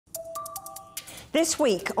This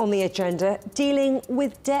week on the agenda, dealing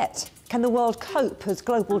with debt. Can the world cope as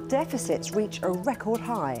global deficits reach a record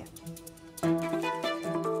high?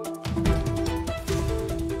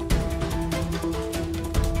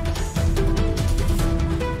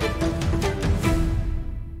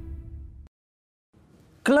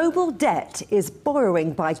 Global debt is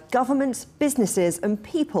borrowing by governments, businesses and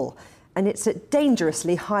people, and it's at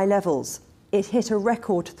dangerously high levels. It hit a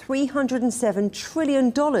record $307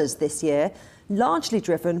 trillion this year, largely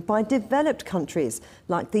driven by developed countries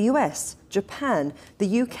like the US, Japan,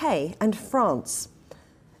 the UK and France.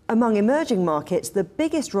 Among emerging markets, the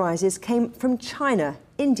biggest rises came from China,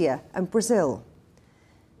 India and Brazil.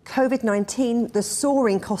 COVID-19, the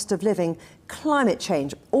soaring cost of living, climate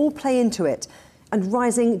change all play into it, and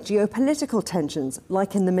rising geopolitical tensions,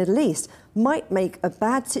 like in the Middle East, might make a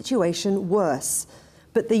bad situation worse.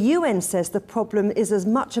 But the UN says the problem is as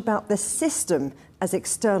much about the system as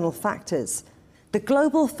external factors. The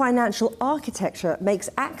global financial architecture makes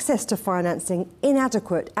access to financing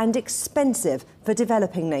inadequate and expensive for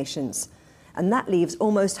developing nations. And that leaves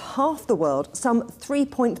almost half the world, some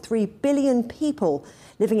 3.3 billion people,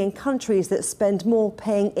 living in countries that spend more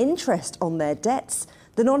paying interest on their debts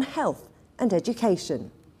than on health and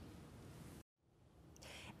education.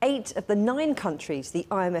 8 of the 9 countries the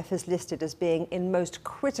IMF has listed as being in most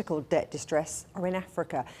critical debt distress are in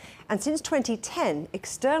Africa. And since 2010,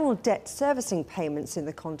 external debt servicing payments in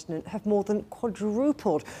the continent have more than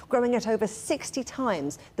quadrupled, growing at over 60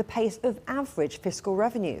 times the pace of average fiscal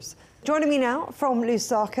revenues. Joining me now from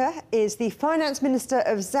Lusaka is the Finance Minister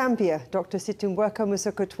of Zambia, Dr. Situmbeko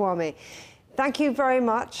Musokotwane. Thank you very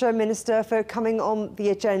much, Minister, for coming on the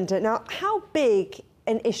agenda. Now, how big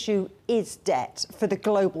an issue is debt for the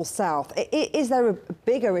global south? Is there a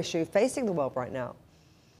bigger issue facing the world right now?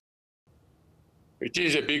 It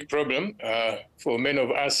is a big problem for many of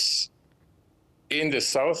us in the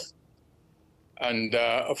south. And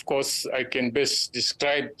of course, I can best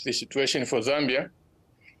describe the situation for Zambia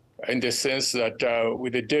in the sense that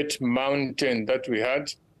with the debt mountain that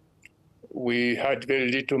we had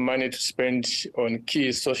very little money to spend on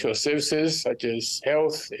key social services such as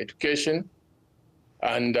health, education,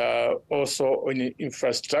 and also on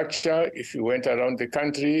infrastructure. If you went around the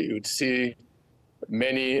country, you'd see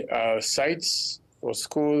many sites for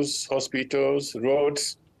schools, hospitals,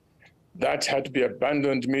 roads that had to be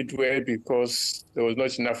abandoned midway because there was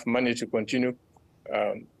not enough money to continue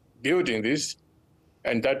building this.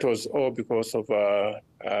 And that was all because of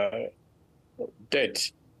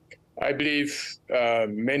debt. I believe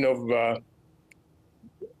many of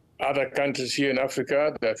other countries here in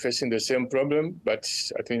Africa that are facing the same problem, but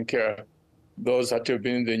I think those that have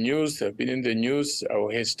been in the news have been in the news. I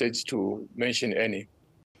will hesitate to mention any.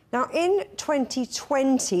 Now, in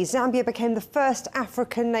 2020, Zambia became the first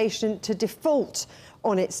African nation to default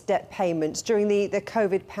on its debt payments during the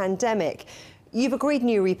COVID pandemic. You've agreed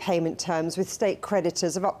new repayment terms with state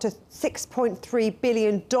creditors of up to $6.3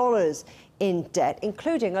 billion in debt,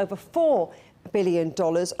 including over $4 billion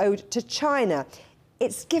owed to China.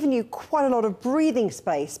 It's given you quite a lot of breathing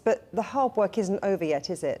space, but the hard work isn't over yet,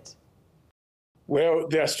 is it? Well,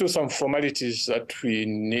 there are still some formalities that we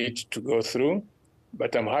need to go through,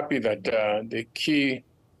 but I'm happy that the key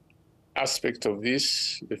aspect of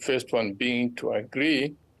this, the first one being to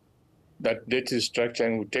agree that debt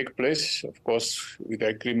restructuring will take place, of course, with the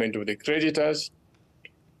agreement of the creditors.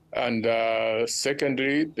 And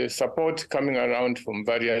secondly, the support coming around from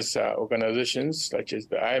various organizations such as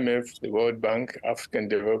the IMF, the World Bank, African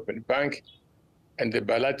Development Bank, and the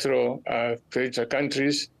bilateral creditor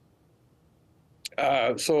countries.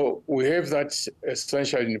 So we have that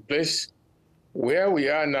essentially in place. Where we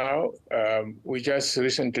are now, we just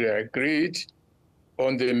recently agreed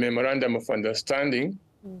on the Memorandum of Understanding,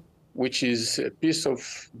 which is a piece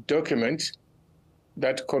of document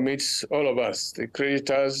that commits all of us, the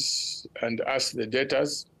creditors and us, the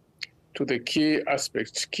debtors, to the key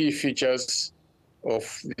aspects, key features of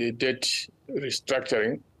the debt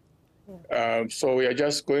restructuring. So we are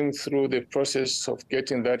just going through the process of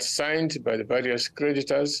getting that signed by the various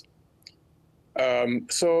creditors.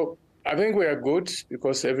 So I think we are good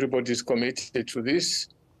because everybody is committed to this.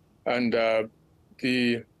 And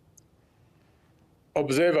the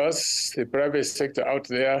observers, the private sector out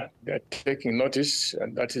there, they're taking notice,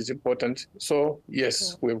 and that is important. So,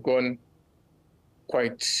 yes, we've gone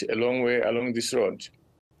quite a long way along this road.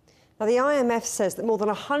 Now, the IMF says that more than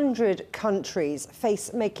 100 countries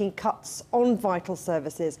face making cuts on vital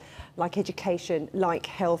services like education, like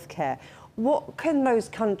healthcare. What can those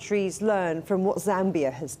countries learn from what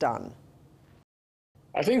Zambia has done?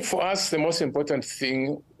 I think for us, the most important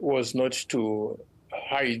thing was not to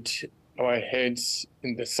hide our heads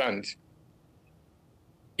in the sand.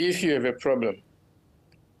 If you have a problem,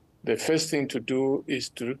 the first thing to do is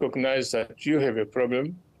to recognize that you have a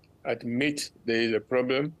problem, admit there is a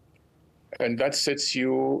problem, and that sets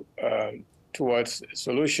you towards a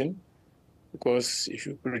solution. Because if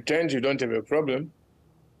you pretend you don't have a problem,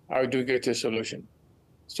 how do you get a solution?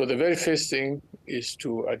 So the very first thing is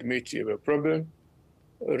to admit you have a problem,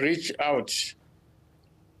 reach out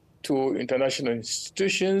to international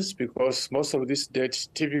institutions, because most of this debt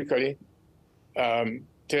typically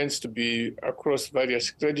tends to be across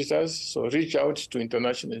various creditors. So reach out to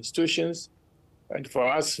international institutions. And for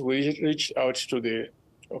us, we reached out to the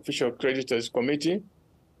Official Creditors Committee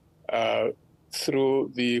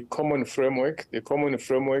through the common framework. The common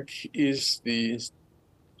framework is the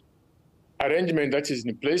arrangement that is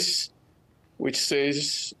in place, which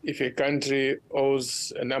says if a country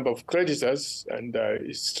owes a number of creditors and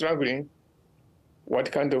is struggling, what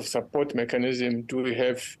kind of support mechanism do we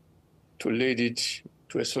have to lead it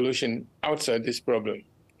to a solution outside this problem?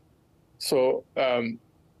 So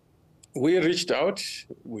we reached out,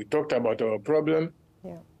 we talked about our problem.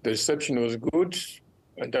 Yeah. The reception was good.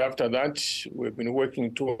 And after that, we've been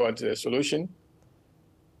working towards a solution.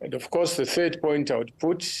 And of course, the third point I would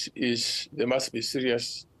put is there must be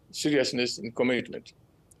seriousness and commitment.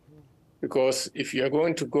 Because if you are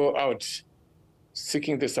going to go out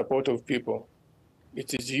seeking the support of people,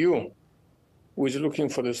 it is you who is looking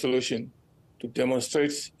for the solution to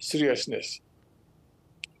demonstrate seriousness.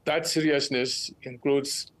 That seriousness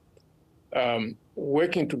includes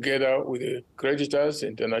working together with the creditors,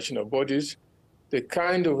 international bodies, the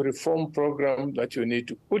kind of reform program that you need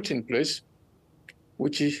to put in place,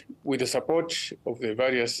 which is with the support of the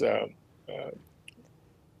various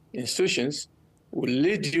institutions, will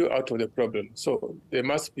lead you out of the problem. So there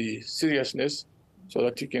must be seriousness so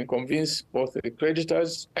that you can convince both the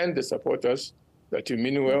creditors and the supporters that you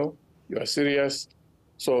mean well, you are serious.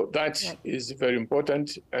 So that is very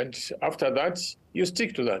important. And after that, you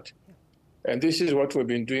stick to that. And this is what we've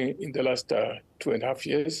been doing in the last 2.5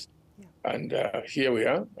 years. And here we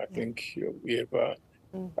are. I think we have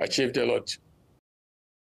achieved a lot.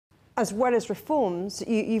 As well as reforms,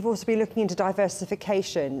 you've also been looking into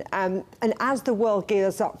diversification. And as the world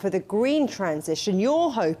gears up for the green transition, you're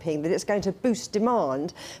hoping that it's going to boost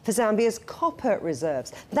demand for Zambia's copper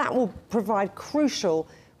reserves. That will provide crucial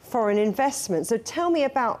foreign investment. So tell me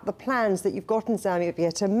about the plans that you've got in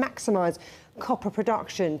Zambia to maximise copper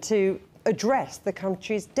production to address the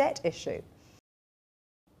country's debt issue.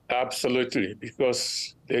 Absolutely,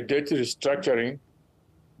 because the debt restructuring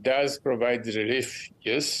does provide relief,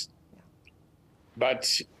 yes,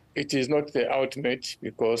 but it is not the ultimate,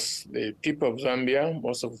 because the people of Zambia,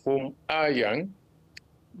 most of whom are young,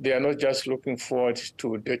 they are not just looking forward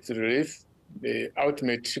to debt relief. The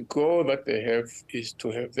ultimate goal that they have is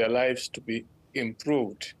to have their lives to be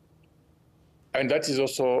improved. And that is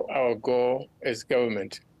also our goal as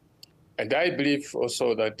government. And I believe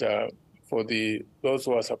also that for those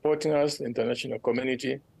who are supporting us, the international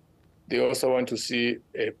community, they also want to see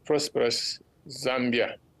a prosperous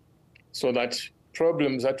Zambia, so that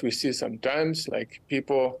problems that we see sometimes, like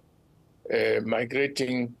people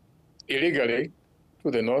migrating illegally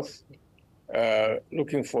to the north,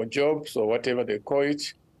 looking for jobs or whatever they call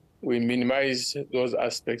it, we minimize those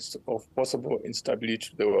aspects of possible instability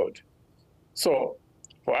to the world. So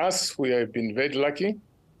for us, we have been very lucky,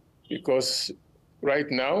 because right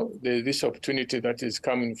now, there's this opportunity that is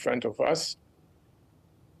coming in front of us,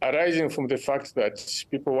 arising from the fact that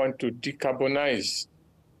people want to decarbonize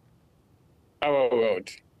our world.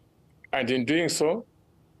 And in doing so,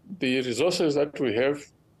 the resources that we have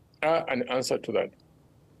are an answer to that.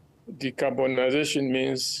 Decarbonization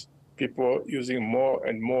means people using more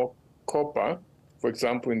and more copper, for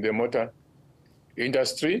example, in the motor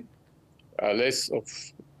industry, less of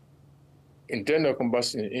internal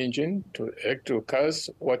combustion engine to electrical cars.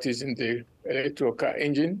 What is in the electrical car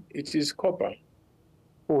engine? It is copper.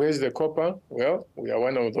 Who has the copper? Well, we are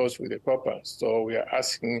one of those with the copper. So we are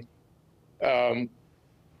asking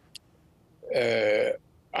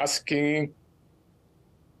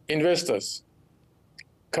investors,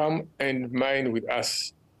 come and mine with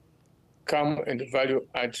us. Come and value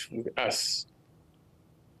add with us.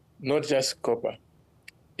 Not just copper.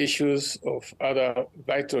 Issues of other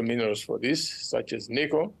vital minerals for this, such as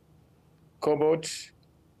nickel, cobalt,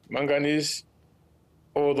 manganese,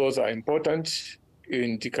 all those are important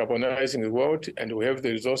in decarbonizing the world, and we have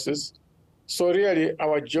the resources. So really,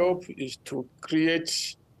 our job is to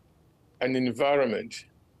create an environment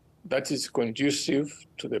that is conducive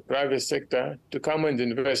to the private sector to come and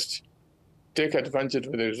invest take advantage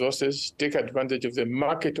of the resources, take advantage of the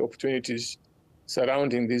market opportunities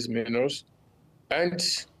surrounding these minerals,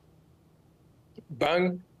 and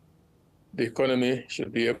bang, the economy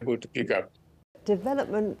should be able to pick up.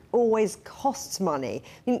 Development always costs money.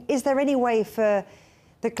 I mean, is there any way for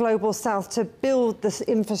the Global South to build this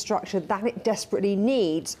infrastructure that it desperately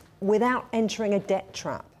needs without entering a debt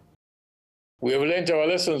trap? We have learned our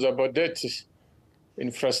lessons about debt,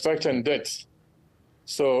 infrastructure and debt.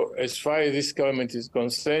 So as far as this government is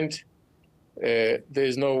concerned, there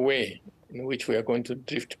is no way in which we are going to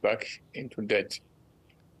drift back into debt.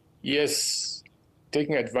 Yes,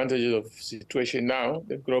 taking advantage of the situation now,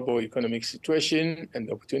 the global economic situation and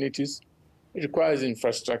the opportunities, it requires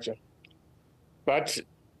infrastructure. But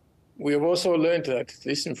we have also learned that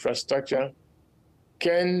this infrastructure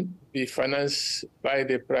can be financed by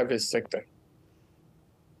the private sector.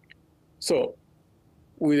 So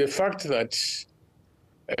with the fact that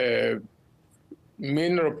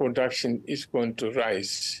mineral production is going to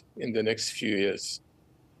rise in the next few years,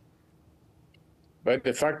 but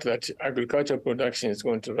the fact that agricultural production is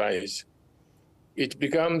going to rise, it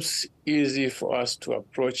becomes easy for us to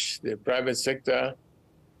approach the private sector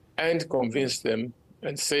and convince them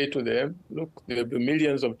and say to them, look, there will be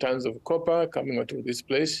millions of tons of copper coming out of this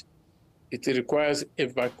place. It requires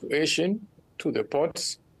evacuation to the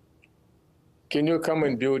ports. Can you come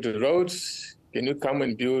and build roads? Can you come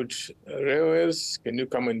and build railways? Can you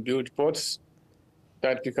come and build ports?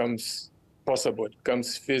 That becomes possible, it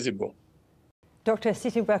becomes feasible. Dr.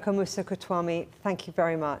 Situmbeko Musokotwane, thank you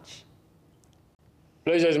very much.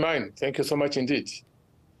 Pleasure is mine. Thank you so much indeed.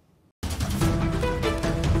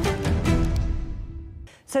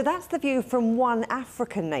 So that's the view from one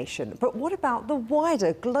African nation. But what about the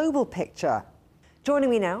wider global picture? Joining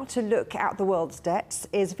me now to look at the world's debts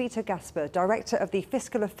is Vitor Gaspar, Director of the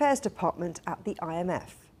Fiscal Affairs Department at the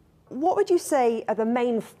IMF. What would you say are the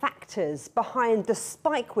main factors behind the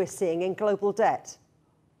spike we're seeing in global debt?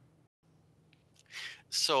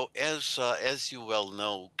 So as you well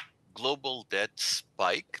know, global debt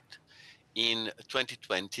spiked in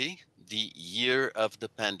 2020, the year of the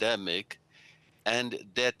pandemic, and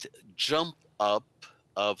that jump up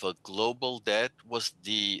of a global debt was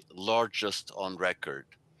the largest on record.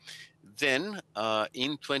 Then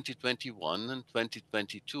in 2021 and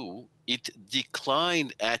 2022, it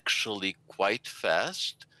declined actually quite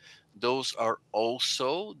fast. Those are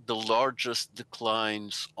also the largest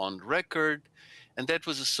declines on record, and that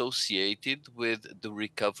was associated with the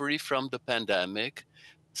recovery from the pandemic,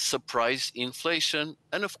 surprise inflation,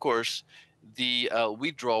 and of course, the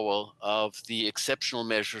withdrawal of the exceptional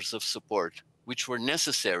measures of support, which were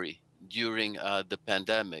necessary during the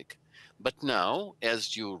pandemic. But now,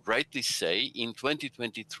 as you rightly say, in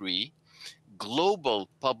 2023, global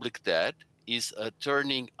public debt is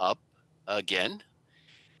turning up again,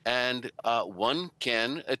 and one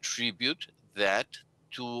can attribute that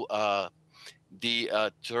to the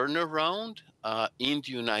turnaround in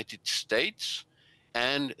the United States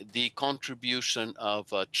and the contribution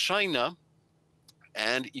of China.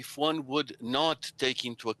 And if one would not take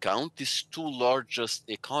into account these two largest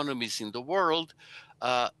economies in the world,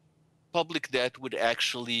 public debt would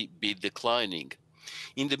actually be declining.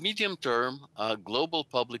 In the medium term, global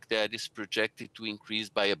public debt is projected to increase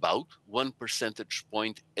by about 1 percentage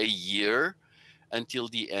point a year until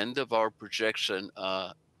the end of our projection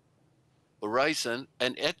horizon.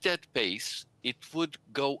 And at that pace, it would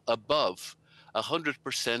go above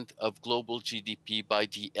 100% of global GDP by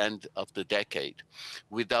the end of the decade.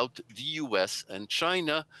 Without the US and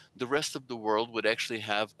China, the rest of the world would actually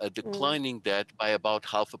have a declining debt by about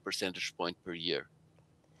 0.5 percentage point per year.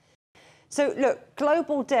 So look,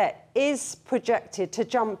 global debt is projected to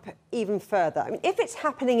jump even further. I mean, if it's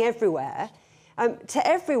happening everywhere, to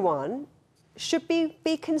everyone, should we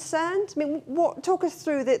be concerned? I mean, talk us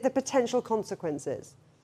through the potential consequences.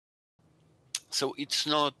 So it's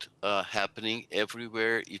not happening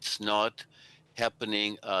everywhere. It's not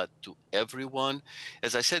happening to everyone.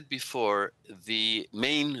 As I said before, the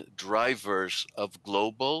main drivers of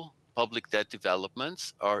global public debt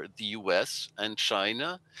developments are the US and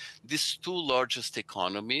China. These two largest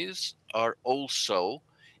economies are also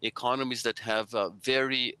economies that have a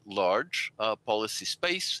very large policy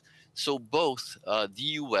space. So both the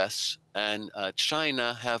US and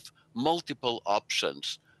China have multiple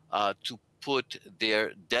options to put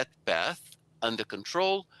their debt path under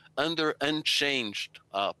control. Under unchanged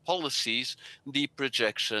policies, the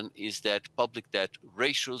projection is that public debt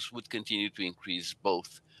ratios would continue to increase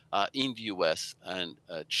both in the US and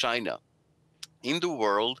China. In the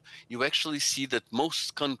world, you actually see that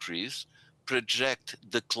most countries project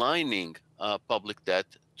declining public debt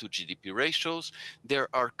to GDP ratios. There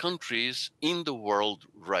are countries in the world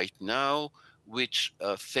right now which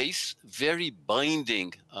face very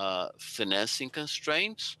binding financing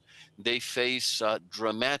constraints. They face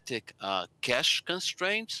dramatic cash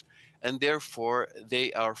constraints, and therefore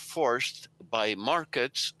they are forced by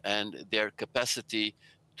markets and their capacity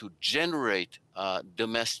to generate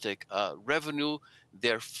domestic revenue.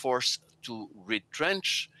 They're forced to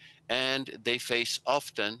retrench, and they face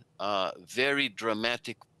often very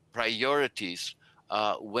dramatic priorities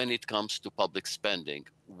when it comes to public spending.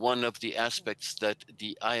 One of the aspects that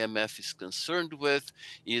the IMF is concerned with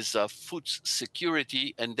is food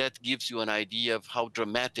security, and that gives you an idea of how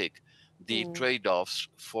dramatic the trade-offs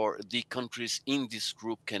for the countries in this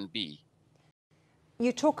group can be.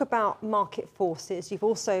 You talk about market forces. You've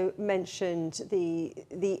also mentioned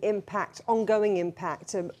the impact, ongoing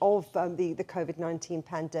impact of the COVID-19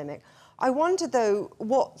 pandemic. I wonder, though,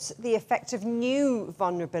 what the effect of new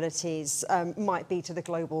vulnerabilities might be to the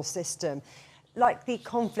global system, like the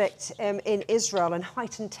conflict in Israel and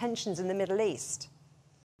heightened tensions in the Middle East.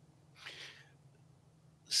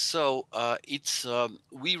 So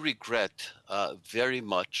we regret very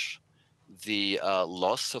much the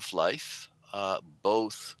loss of life,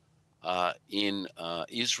 both in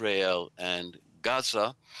Israel and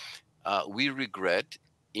Gaza. We regret,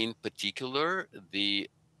 in particular, the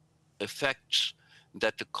effects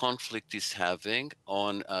that the conflict is having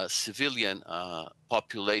on civilian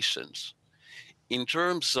populations. In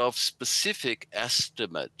terms of specific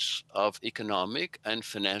estimates of economic and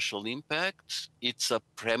financial impacts, it's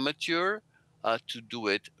premature to do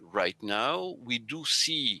it right now. We do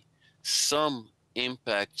see some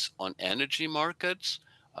impacts on energy markets,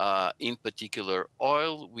 in particular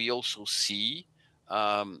oil. We also see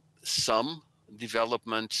some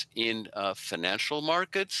developments in financial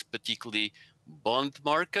markets, particularly bond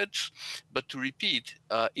markets. But to repeat,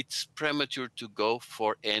 it's premature to go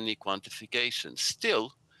for any quantification.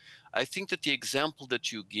 Still, I think that the example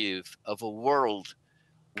that you give of a world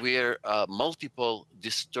where multiple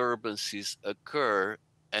disturbances occur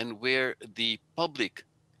and where the public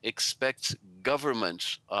expects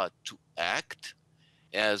governments to act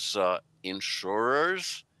as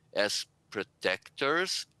insurers, as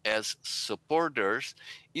protectors, as supporters,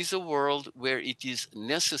 is a world where it is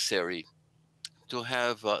necessary to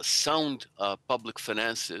have sound public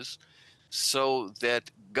finances so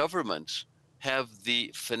that governments have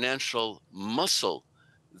the financial muscle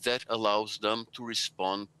that allows them to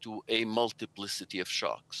respond to a multiplicity of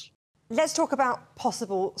shocks. Let's talk about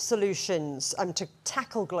possible solutions to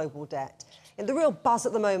tackle global debt. And the real buzz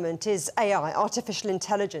at the moment is AI, artificial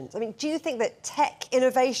intelligence. I mean, do you think that tech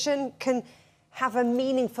innovation can have a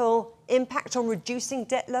meaningful impact on reducing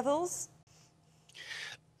debt levels?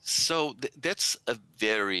 So that's a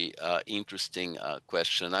very interesting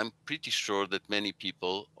question. I'm pretty sure that many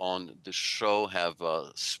people on the show have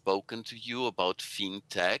spoken to you about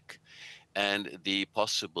fintech and the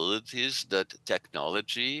possibilities that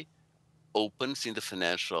technology opens in the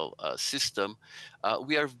financial system.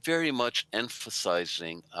 We are very much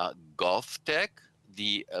emphasizing GovTech,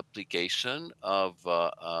 the application of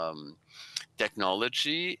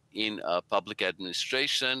technology in public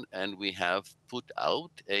administration, and we have put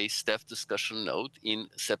out a staff discussion note in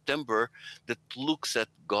September that looks at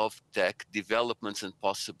GovTech developments and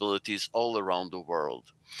possibilities all around the world.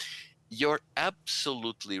 You're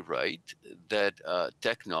absolutely right that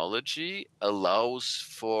technology allows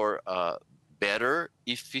for better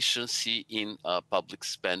efficiency in public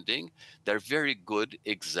spending. There are very good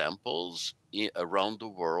examples around the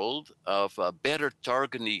world of better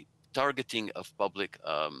targeting of public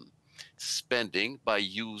spending by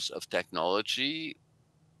use of technology.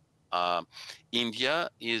 India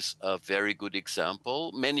is a very good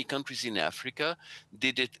example. Many countries in Africa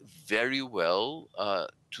did it very well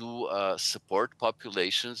to support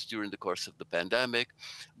populations during the course of the pandemic.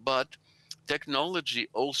 But technology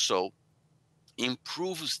also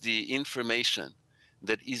improves the information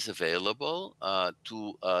that is available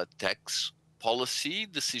to tax policy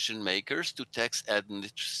decision makers, to tax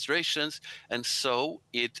administrations, and so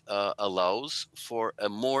it allows for a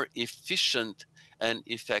more efficient and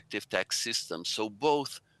effective tax system. So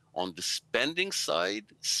both on the spending side,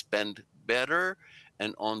 spend better,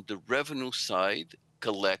 and on the revenue side,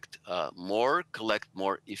 collect more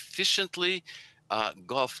efficiently.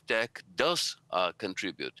 GovTech does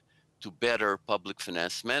contribute to better public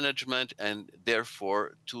finance management and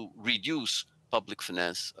therefore to reduce public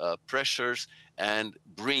finance pressures and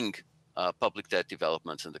bring public debt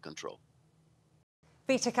developments under control.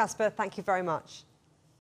 Vitor Gaspar, thank you very much.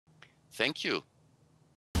 Thank you.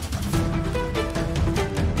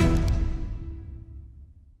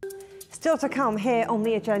 Still to come here on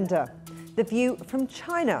the agenda, the view from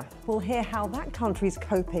China. We'll hear how that country's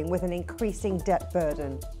coping with an increasing debt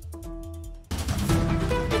burden.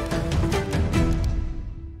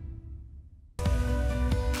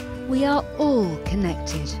 We are all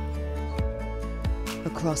connected.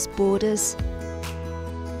 Across borders,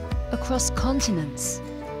 across continents,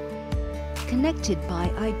 connected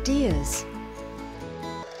by ideas,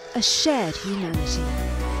 a shared humanity.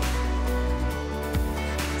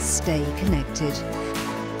 Stay connected.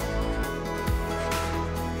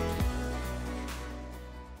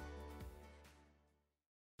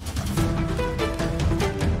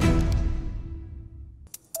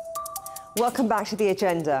 Welcome back to the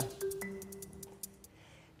agenda.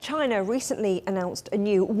 China recently announced a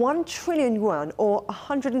new 1 trillion yuan or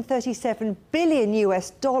 $137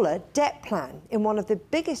 billion debt plan in one of the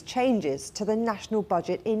biggest changes to the national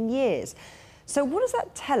budget in years. So what does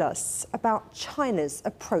that tell us about China's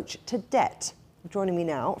approach to debt? Joining me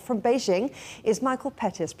now from Beijing is Michael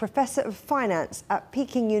Pettis, Professor of Finance at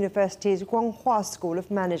Peking University's Guanghua School of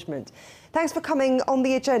Management. Thanks for coming on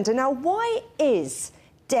the agenda. Now, why is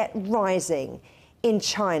debt rising in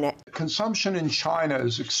China? Consumption in China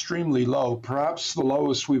is extremely low, perhaps the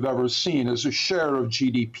lowest we've ever seen as a share of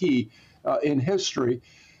GDP in history.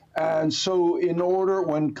 And so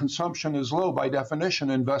when consumption is low, by definition,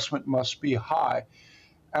 investment must be high.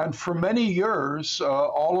 And for many years,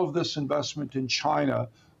 all of this investment in China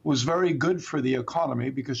was very good for the economy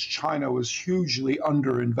because China was hugely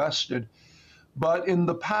underinvested. But in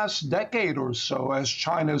the past decade or so, as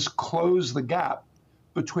China's closed the gap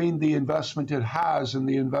between the investment it has and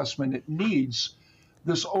the investment it needs,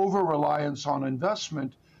 this over-reliance on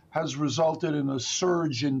investment has resulted in a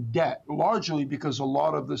surge in debt, largely because a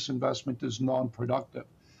lot of this investment is non-productive.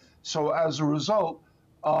 So as a result,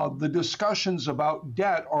 the discussions about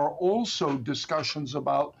debt are also discussions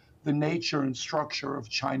about the nature and structure of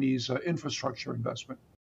Chinese infrastructure investment.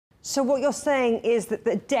 So what you're saying is that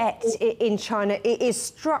the debt in China is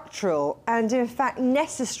structural and in fact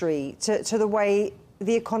necessary to the way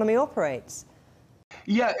the economy operates?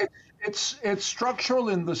 Yeah, it's structural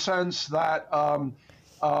in the sense that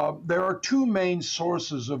there are two main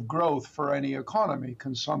sources of growth for any economy: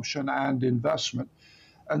 consumption and investment.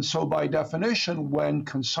 And so by definition, when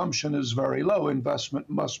consumption is very low, investment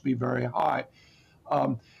must be very high.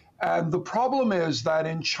 And the problem is that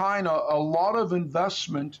in China, a lot of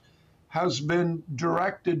investment has been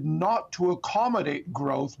directed not to accommodate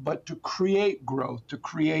growth, but to create growth, to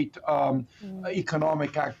create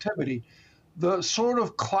economic activity. The sort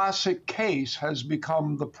of classic case has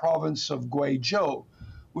become the province of Guizhou,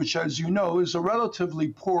 which, as you know, is a relatively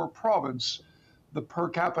poor province. The per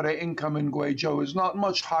capita income in Guizhou is not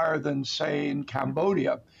much higher than, say, in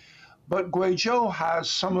Cambodia. But Guizhou has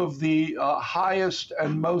some of the highest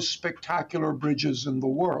and most spectacular bridges in the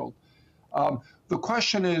world. The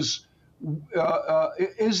question is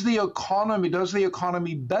does the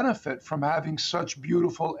economy benefit from having such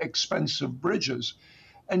beautiful, expensive bridges?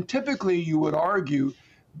 And typically you would argue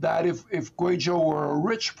that if Guizhou were a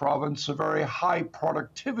rich province, a very high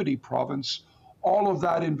productivity province, all of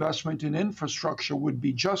that investment in infrastructure would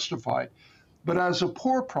be justified. But as a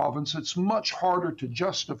poor province, it's much harder to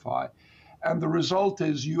justify. And the result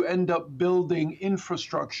is you end up building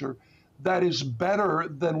infrastructure that is better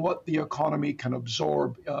than what the economy can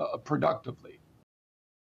absorb productively.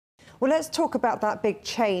 Well, let's talk about that big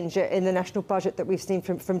change in the national budget that we've seen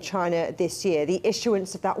from China this year, the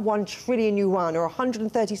issuance of that 1 trillion yuan or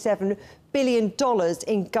 $137 billion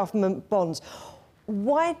in government bonds.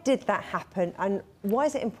 Why did that happen and why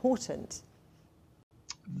is it important?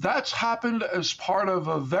 That's happened as part of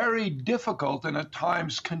a very difficult and at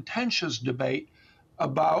times contentious debate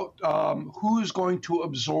about who's going to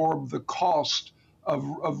absorb the cost of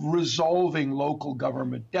resolving local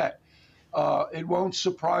government debt. It won't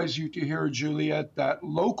surprise you to hear, Juliet, that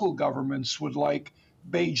local governments would like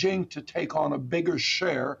Beijing to take on a bigger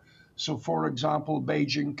share. So, for example,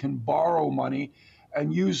 Beijing can borrow money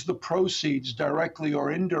and use the proceeds directly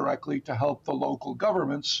or indirectly to help the local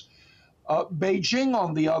governments. Beijing,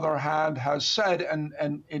 on the other hand, has said,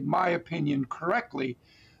 and in my opinion correctly,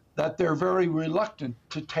 that they're very reluctant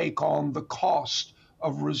to take on the cost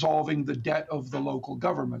of resolving the debt of the local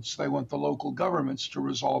governments. They want the local governments to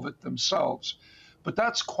resolve it themselves. But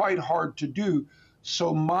that's quite hard to do.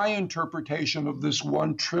 So my interpretation of this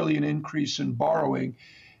 1 trillion increase in borrowing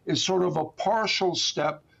is sort of a partial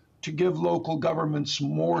step to give local governments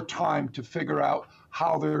more time to figure out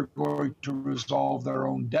how they're going to resolve their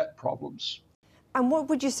own debt problems. And what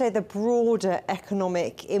would you say the broader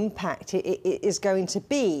economic impact is going to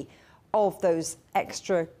be of those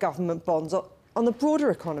extra government bonds on the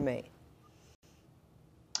broader economy?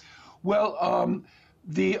 Well,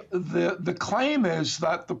 the claim is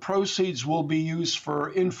that the proceeds will be used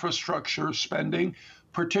for infrastructure spending,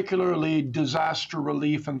 particularly disaster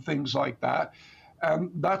relief and things like that.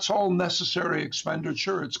 And that's all necessary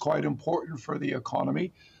expenditure. It's quite important for the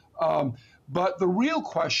economy. But the real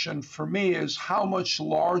question for me is how much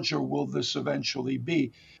larger will this eventually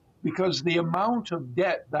be? Because the amount of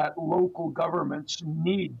debt that local governments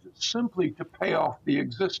need simply to pay off the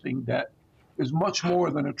existing debt is much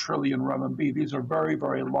more than 1 trillion RMB. These are very,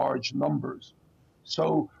 very large numbers.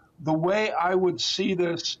 So the way I would see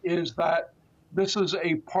this is that this is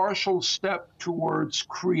a partial step towards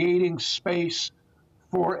creating space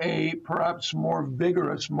for a perhaps more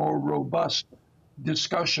vigorous, more robust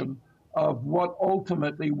discussion of what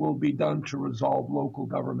ultimately will be done to resolve local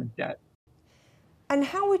government debt. And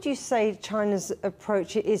how would you say China's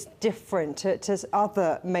approach is different to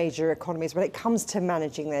other major economies when it comes to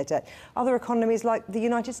managing their debt? Other economies like the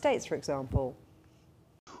United States, for example?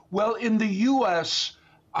 Well, in the U.S.,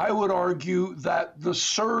 I would argue that the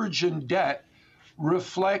surge in debt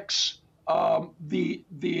reflects the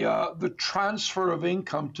transfer of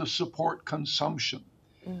income to support consumption.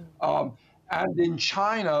 And in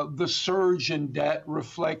China, the surge in debt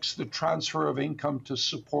reflects the transfer of income to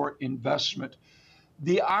support investment.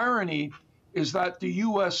 The irony is that the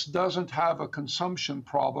U.S. doesn't have a consumption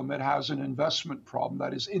problem. It has an investment problem,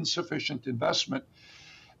 that is insufficient investment.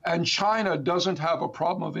 And China doesn't have a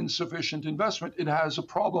problem of insufficient investment. It has a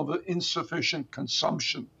problem of insufficient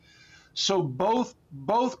consumption. So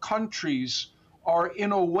both countries are,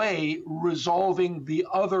 in a way, resolving the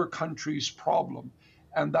other country's problem.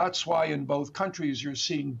 And that's why in both countries you're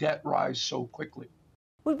seeing debt rise so quickly.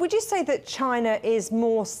 Would you say that China is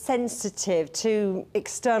more sensitive to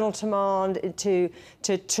external demand,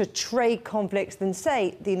 to trade conflicts than,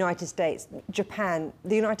 say, the United States, Japan,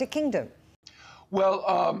 the United Kingdom?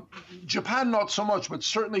 Well, Japan not so much, but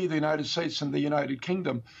certainly the United States and the United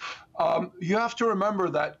Kingdom. You have to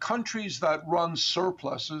remember that countries that run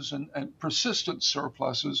surpluses and persistent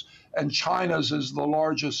surpluses, and China's is the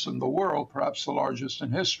largest in the world, perhaps the largest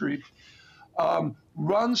in history,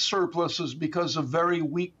 run surpluses because of very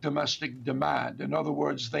weak domestic demand. In other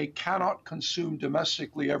words, they cannot consume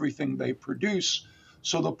domestically everything they produce.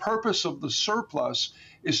 So the purpose of the surplus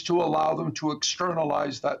is to allow them to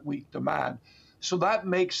externalize that weak demand. So that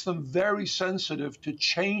makes them very sensitive to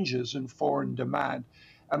changes in foreign demand.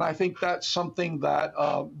 And I think that's something that,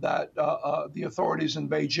 the authorities in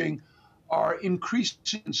Beijing are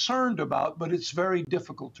increasingly concerned about, but it's very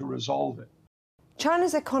difficult to resolve it.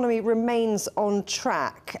 China's economy remains on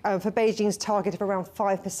track for Beijing's target of around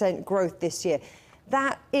 5% growth this year.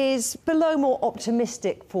 That is below more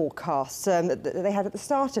optimistic forecasts that they had at the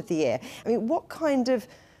start of the year. I mean, what kind of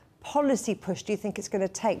policy push do you think it's going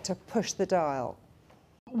to take to push the dial?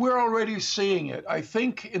 We're already seeing it. I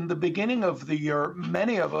think in the beginning of the year,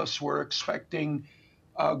 many of us were expecting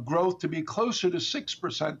growth to be closer to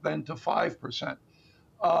 6% than to 5%.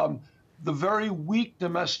 The very weak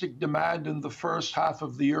domestic demand in the first half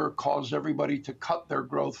of the year caused everybody to cut their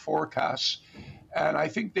growth forecasts. And I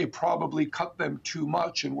think they probably cut them too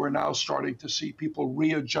much, and we're now starting to see people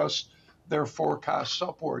readjust their forecasts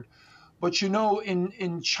upward. But you know,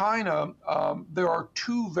 in China, there are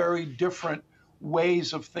two very different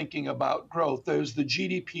ways of thinking about growth. There's the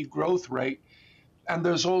GDP growth rate, and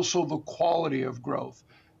there's also the quality of growth.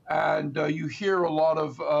 And you hear a lot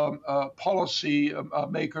of policy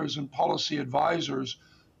makers and policy advisors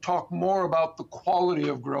talk more about the quality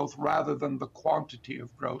of growth rather than the quantity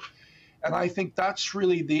of growth. And I think that's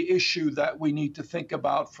really the issue that we need to think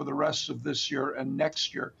about for the rest of this year and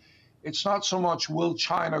next year. It's not so much will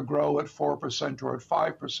China grow at 4% or at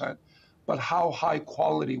 5%, but how high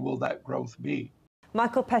quality will that growth be?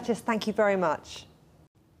 Michael Pettis, thank you very much.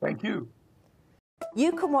 Thank you.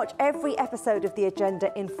 You can watch every episode of The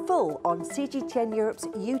Agenda in full on CGTN Europe's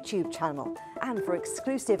YouTube channel. And for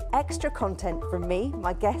exclusive extra content from me,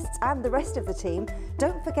 my guests and the rest of the team,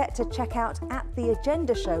 don't forget to check out @The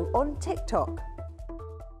Agenda Show on TikTok.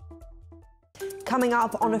 Coming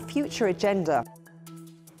up on a future agenda,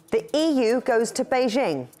 the EU goes to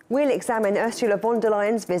Beijing. We'll examine Ursula von der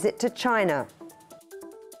Leyen's visit to China.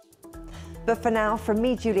 But for now, from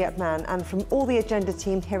me, Juliet Mann, and from all the Agenda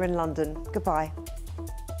team here in London, goodbye.